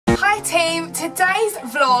Hi team, today's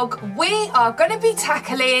vlog we are going to be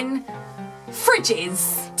tackling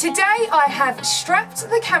fridges. Today I have strapped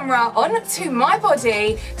the camera onto my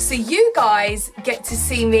body so you guys get to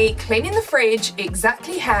see me cleaning the fridge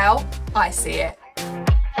exactly how I see it.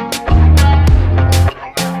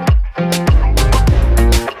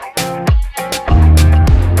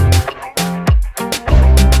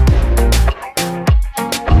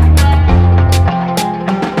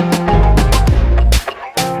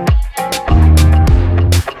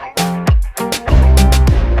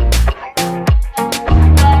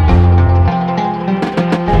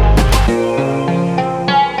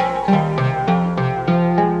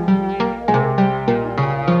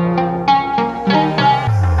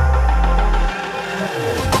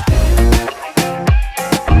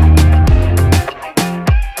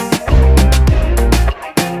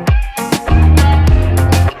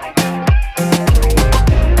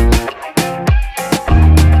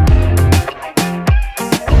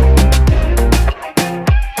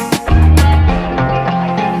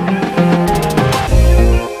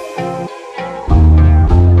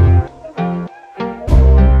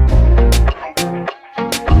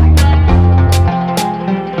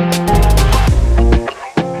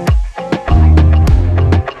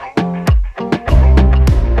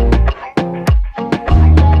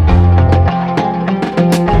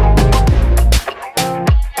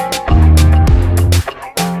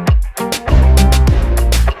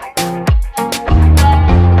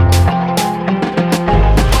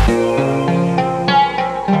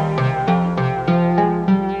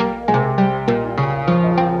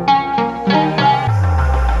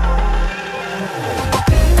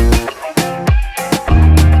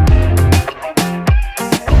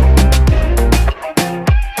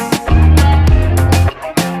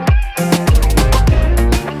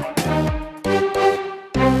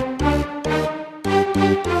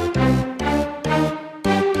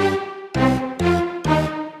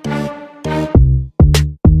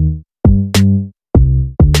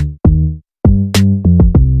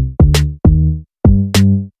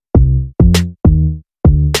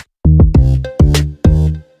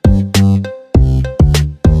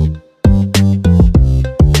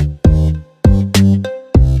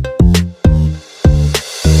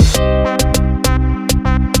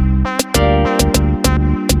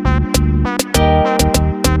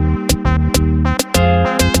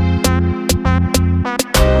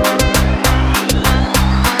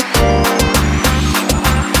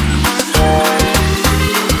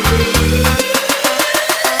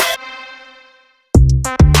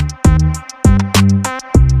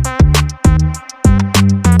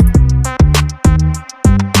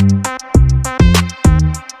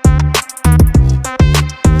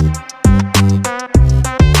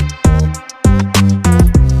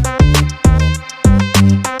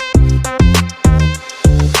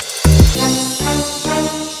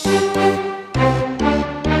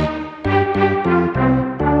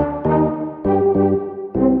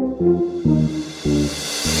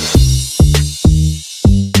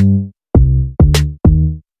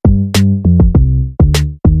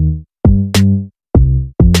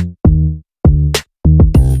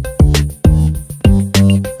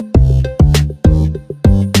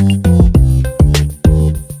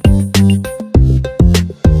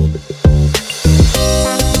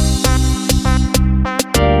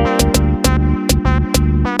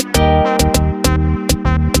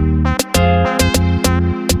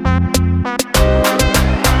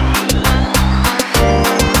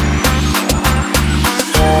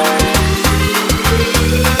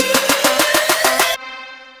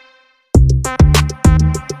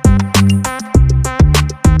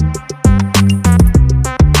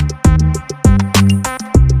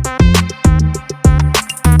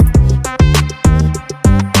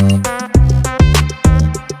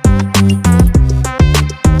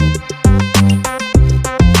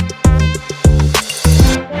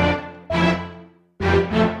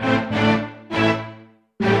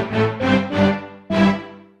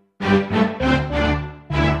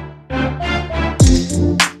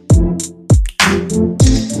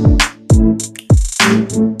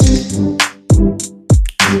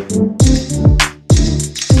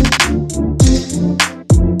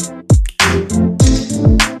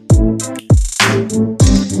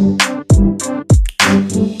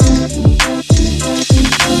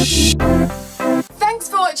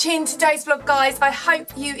 Watching today's vlog, guys. I hope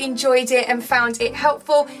you enjoyed it and found it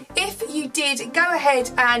helpful. If you did, go ahead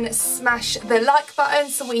and smash the like button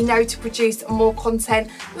so we know to produce more content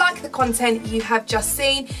like the content you have just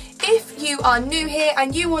seen. If you are new here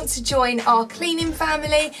and you want to join our cleaning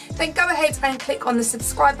family, then go ahead and click on the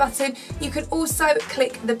subscribe button. You can also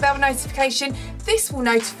click the bell notification. This will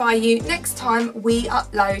notify you next time we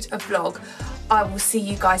upload a vlog. I will see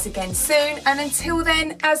you guys again soon, and until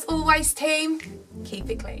then, as always team, keep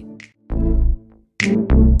it clean.